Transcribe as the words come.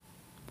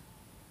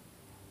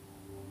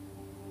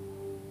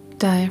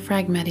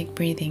Diaphragmatic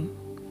breathing,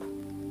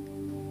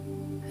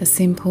 a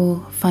simple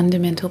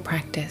fundamental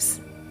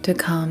practice to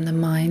calm the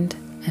mind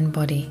and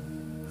body.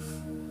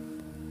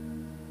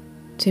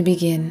 To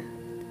begin,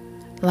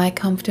 lie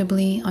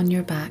comfortably on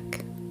your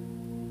back.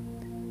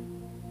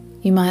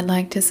 You might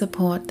like to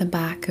support the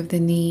back of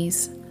the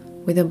knees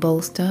with a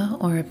bolster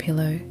or a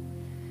pillow,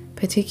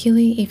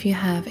 particularly if you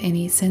have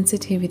any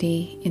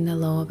sensitivity in the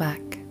lower back.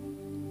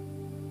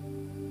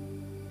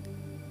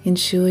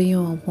 Ensure you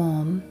are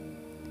warm.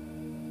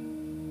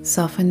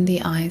 Soften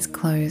the eyes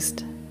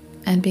closed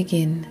and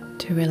begin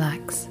to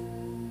relax.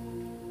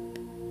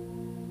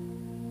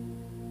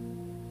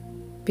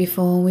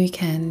 Before we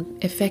can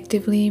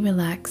effectively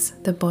relax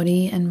the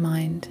body and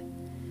mind,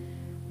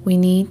 we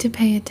need to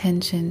pay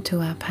attention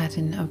to our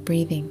pattern of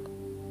breathing.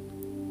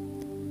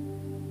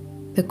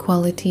 The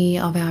quality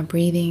of our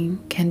breathing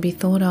can be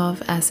thought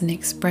of as an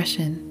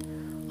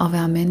expression of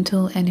our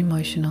mental and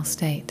emotional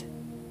state.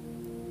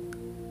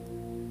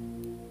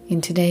 In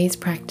today's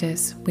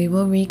practice, we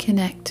will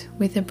reconnect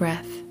with the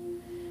breath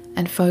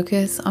and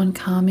focus on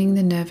calming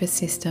the nervous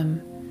system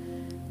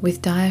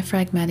with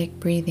diaphragmatic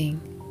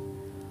breathing,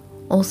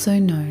 also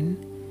known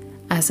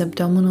as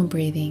abdominal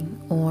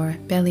breathing or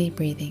belly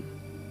breathing.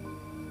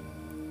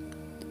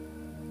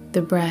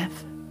 The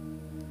breath,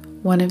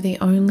 one of the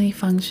only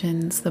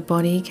functions the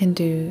body can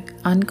do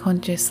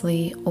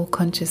unconsciously or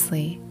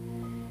consciously,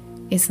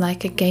 is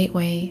like a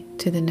gateway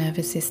to the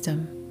nervous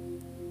system.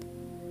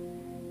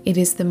 It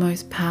is the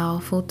most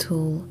powerful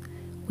tool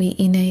we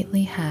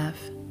innately have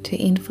to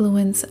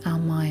influence our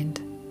mind,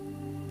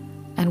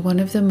 and one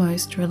of the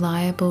most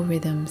reliable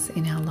rhythms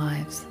in our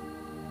lives.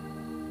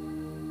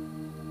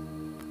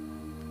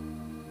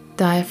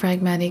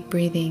 Diaphragmatic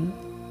breathing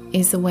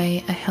is the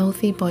way a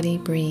healthy body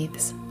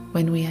breathes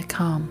when we are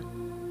calm.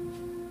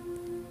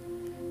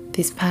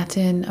 This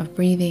pattern of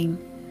breathing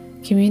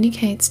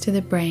communicates to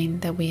the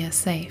brain that we are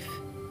safe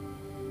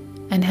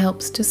and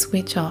helps to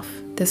switch off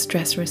the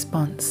stress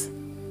response.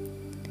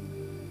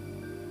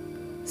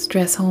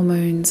 Stress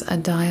hormones are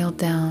dialed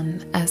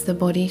down as the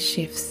body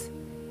shifts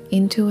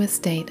into a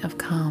state of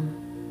calm.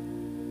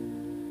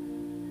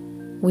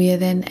 We are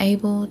then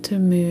able to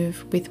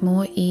move with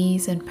more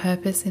ease and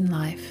purpose in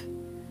life,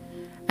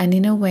 and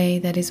in a way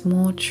that is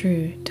more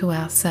true to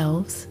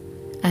ourselves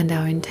and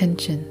our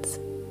intentions.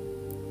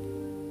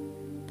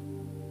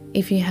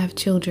 If you have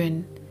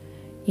children,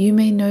 you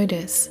may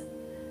notice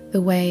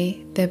the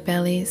way their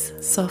bellies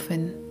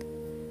soften,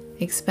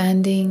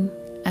 expanding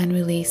and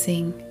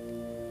releasing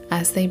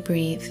as they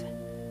breathe,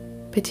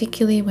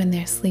 particularly when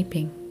they're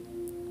sleeping.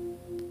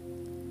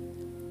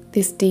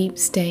 This deep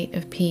state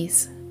of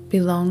peace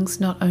belongs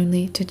not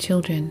only to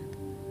children,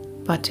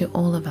 but to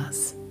all of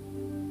us.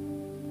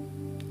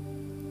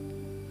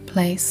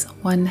 Place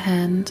one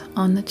hand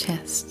on the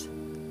chest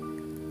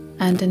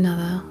and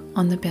another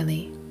on the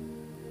belly.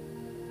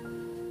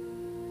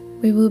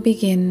 We will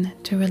begin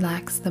to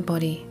relax the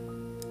body.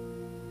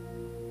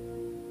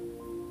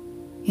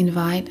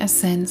 Invite a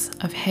sense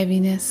of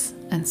heaviness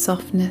and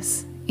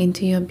softness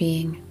into your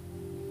being.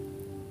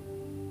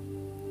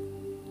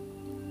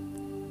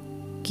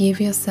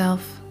 Give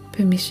yourself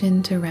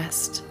permission to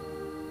rest,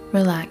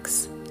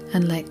 relax,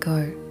 and let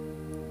go.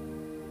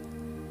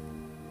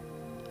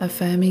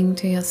 Affirming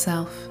to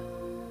yourself,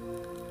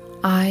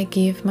 I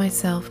give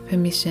myself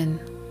permission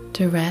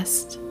to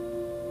rest,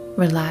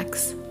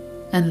 relax,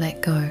 and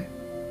let go.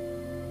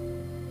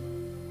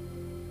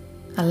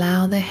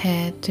 Allow the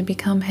head to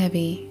become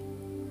heavy,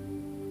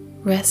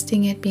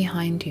 resting it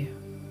behind you.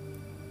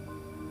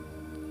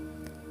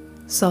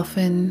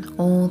 Soften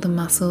all the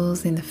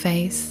muscles in the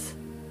face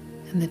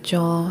and the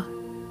jaw.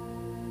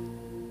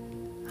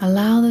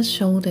 Allow the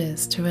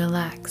shoulders to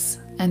relax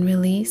and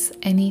release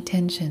any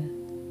tension.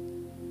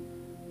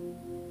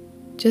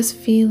 Just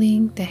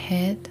feeling the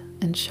head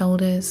and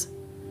shoulders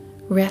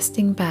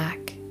resting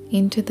back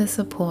into the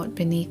support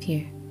beneath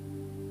you.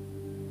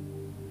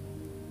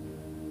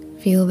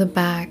 Feel the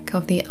back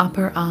of the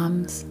upper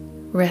arms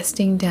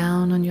resting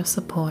down on your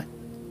support.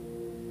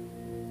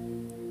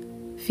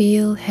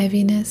 Feel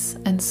heaviness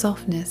and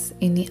softness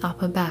in the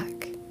upper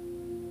back,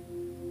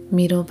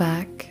 middle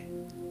back,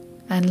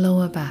 and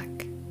lower back.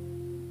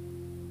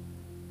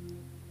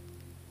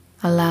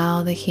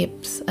 Allow the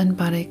hips and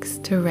buttocks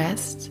to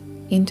rest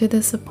into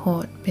the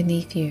support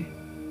beneath you.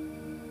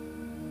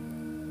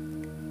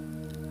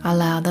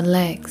 Allow the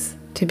legs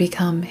to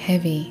become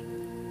heavy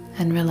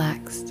and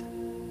relaxed.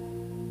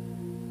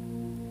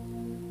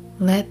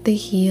 Let the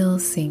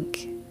heels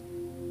sink,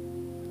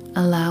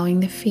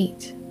 allowing the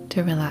feet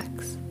to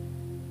relax.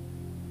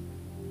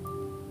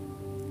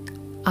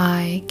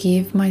 I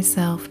give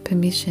myself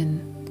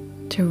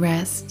permission to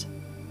rest,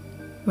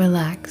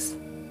 relax,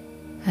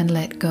 and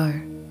let go.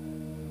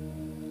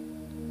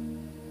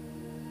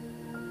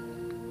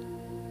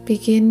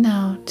 Begin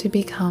now to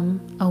become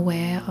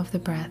aware of the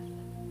breath.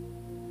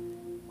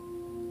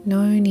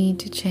 No need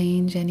to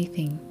change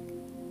anything.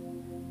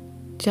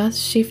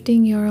 Just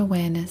shifting your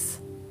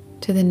awareness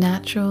to the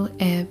natural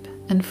ebb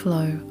and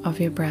flow of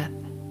your breath.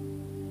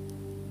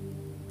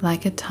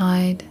 Like a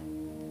tide,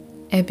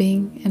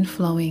 ebbing and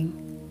flowing.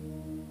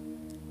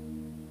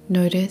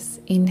 Notice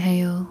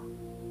inhale,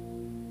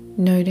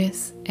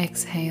 notice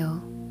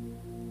exhale.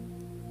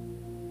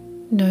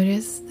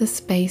 Notice the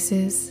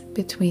spaces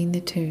between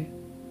the two.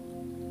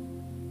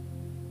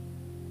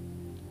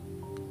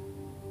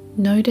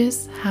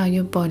 Notice how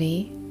your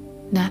body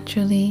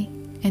naturally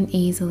and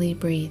easily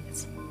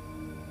breathes.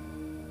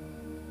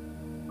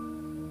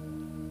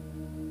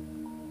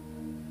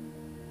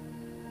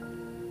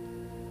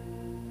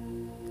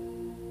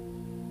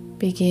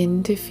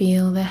 Begin to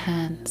feel the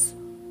hands,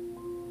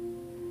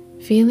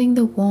 feeling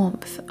the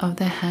warmth of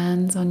the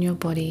hands on your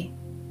body.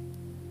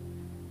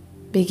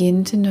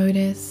 Begin to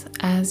notice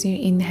as you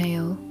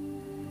inhale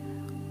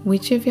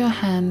which of your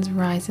hands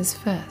rises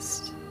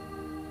first.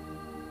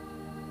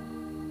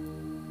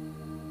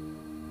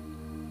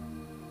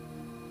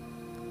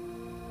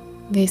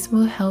 This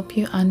will help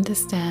you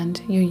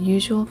understand your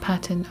usual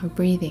pattern of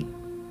breathing.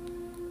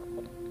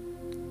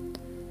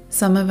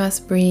 Some of us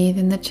breathe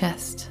in the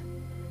chest.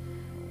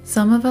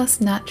 Some of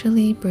us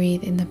naturally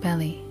breathe in the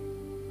belly.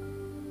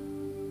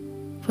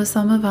 For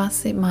some of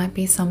us, it might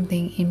be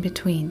something in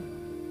between.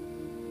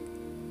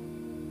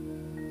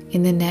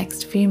 In the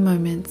next few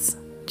moments,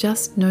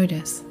 just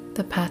notice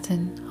the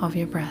pattern of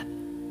your breath.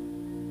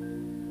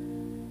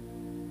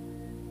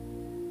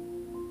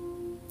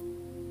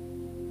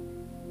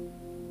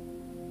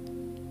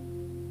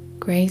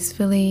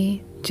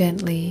 Gracefully,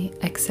 gently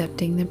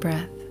accepting the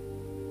breath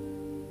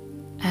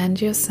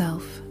and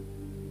yourself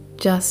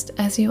just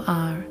as you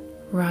are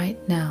right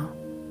now.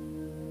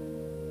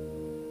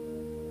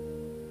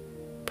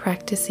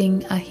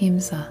 Practicing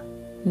ahimsa,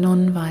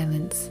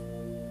 non-violence,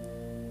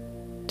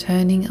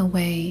 turning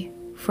away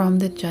from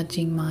the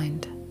judging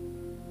mind.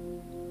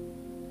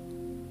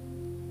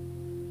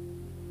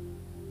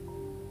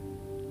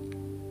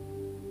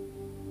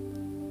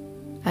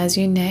 As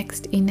you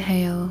next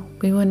inhale,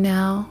 we will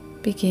now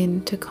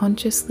begin to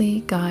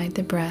consciously guide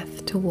the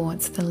breath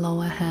towards the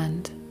lower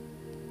hand,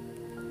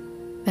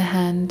 the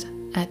hand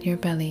at your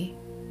belly.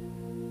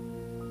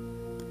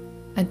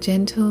 A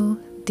gentle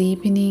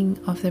deepening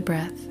of the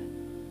breath.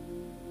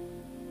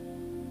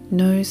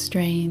 No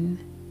strain,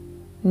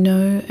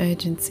 no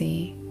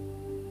urgency,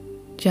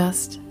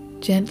 just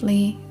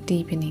gently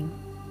deepening.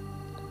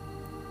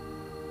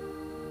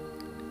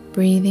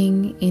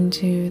 Breathing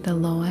into the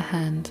lower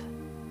hand.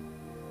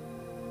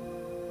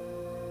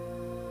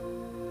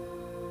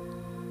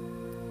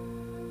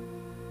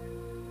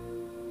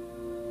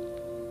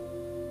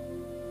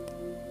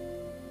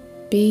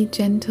 Be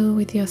gentle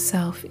with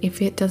yourself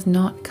if it does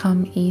not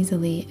come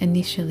easily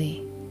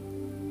initially.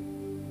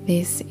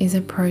 This is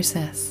a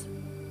process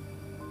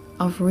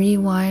of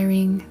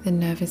rewiring the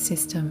nervous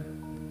system,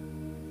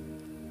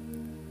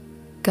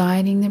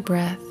 guiding the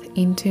breath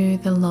into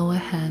the lower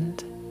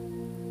hand.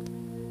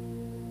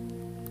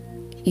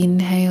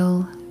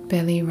 Inhale,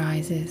 belly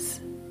rises.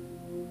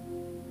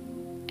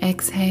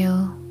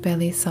 Exhale,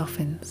 belly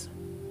softens.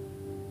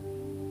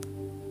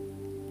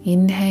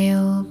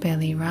 Inhale,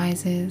 belly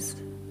rises.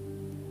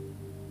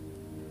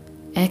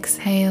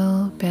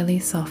 Exhale, belly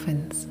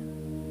softens.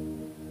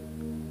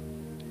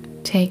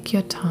 Take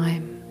your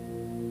time,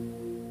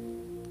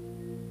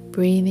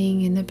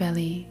 breathing in the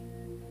belly,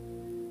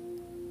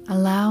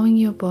 allowing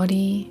your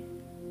body,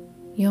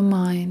 your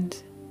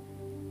mind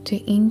to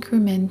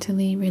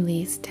incrementally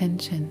release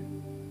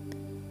tension,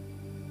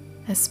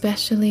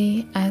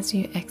 especially as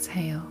you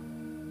exhale,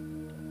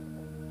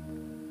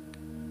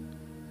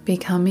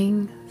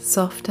 becoming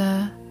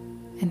softer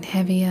and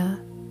heavier,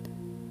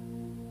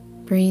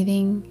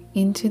 breathing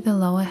into the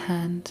lower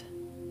hand.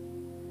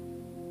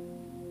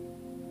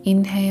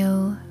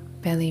 Inhale,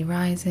 belly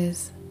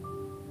rises.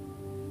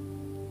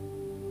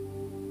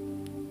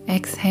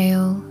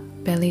 Exhale,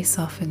 belly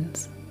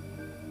softens.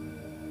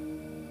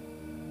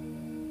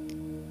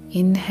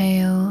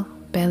 Inhale,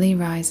 belly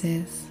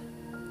rises.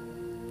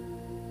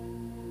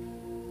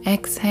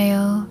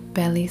 Exhale,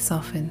 belly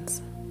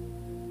softens.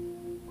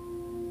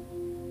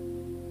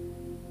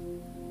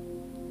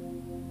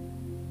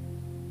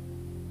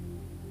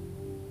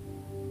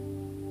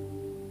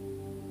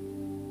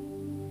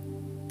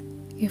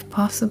 If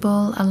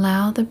possible,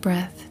 allow the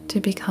breath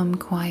to become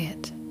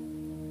quiet.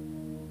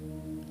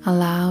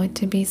 Allow it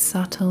to be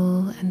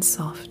subtle and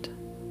soft.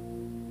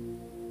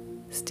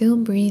 Still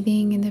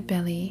breathing in the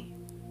belly,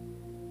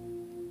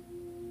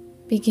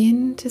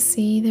 begin to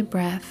see the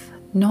breath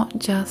not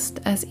just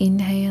as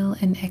inhale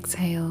and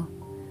exhale,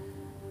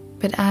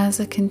 but as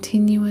a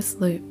continuous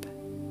loop,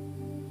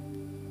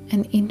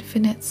 an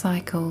infinite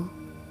cycle,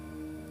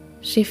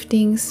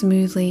 shifting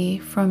smoothly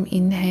from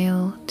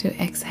inhale to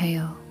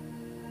exhale,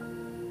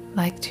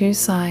 like two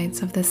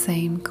sides of the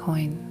same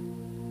coin.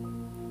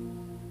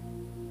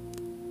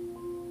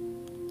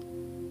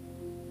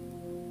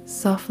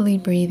 Softly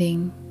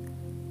breathing,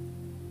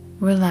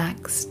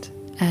 relaxed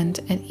and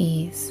at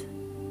ease.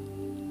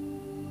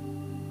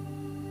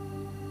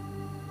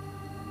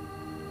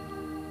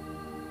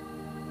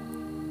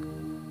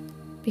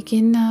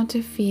 Begin now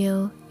to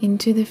feel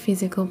into the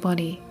physical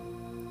body.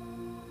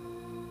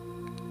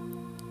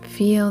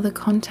 feel the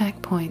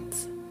contact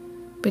points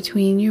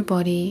between your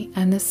body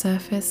and the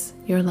surface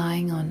you're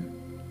lying on.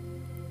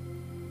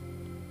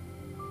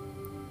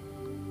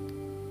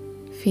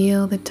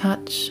 Feel the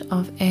touch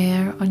of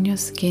air on your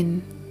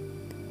skin,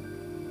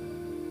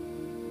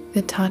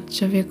 the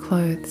touch of your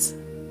clothes.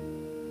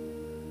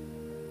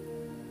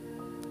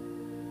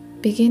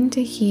 Begin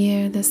to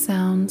hear the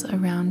sounds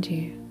around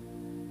you.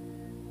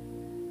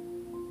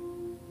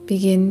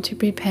 Begin to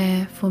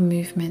prepare for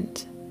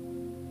movement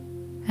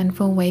and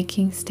for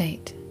waking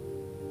state.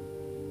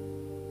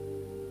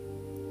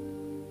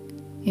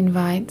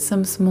 Invite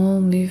some small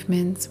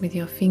movements with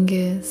your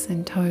fingers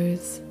and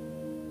toes.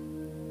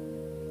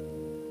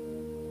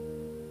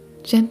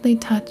 Gently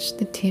touch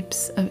the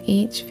tips of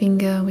each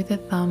finger with a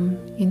thumb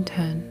in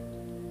turn.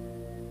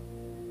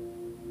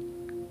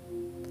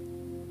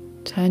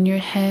 Turn your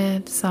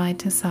head side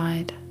to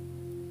side.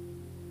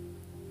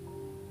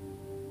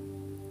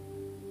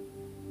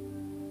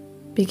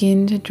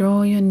 Begin to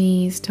draw your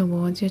knees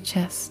towards your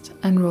chest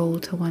and roll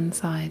to one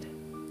side.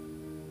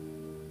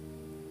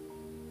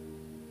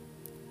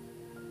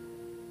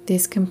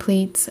 This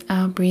completes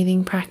our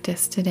breathing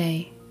practice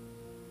today.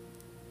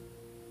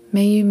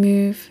 May you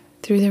move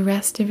through the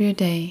rest of your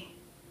day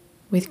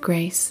with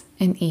grace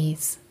and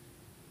ease.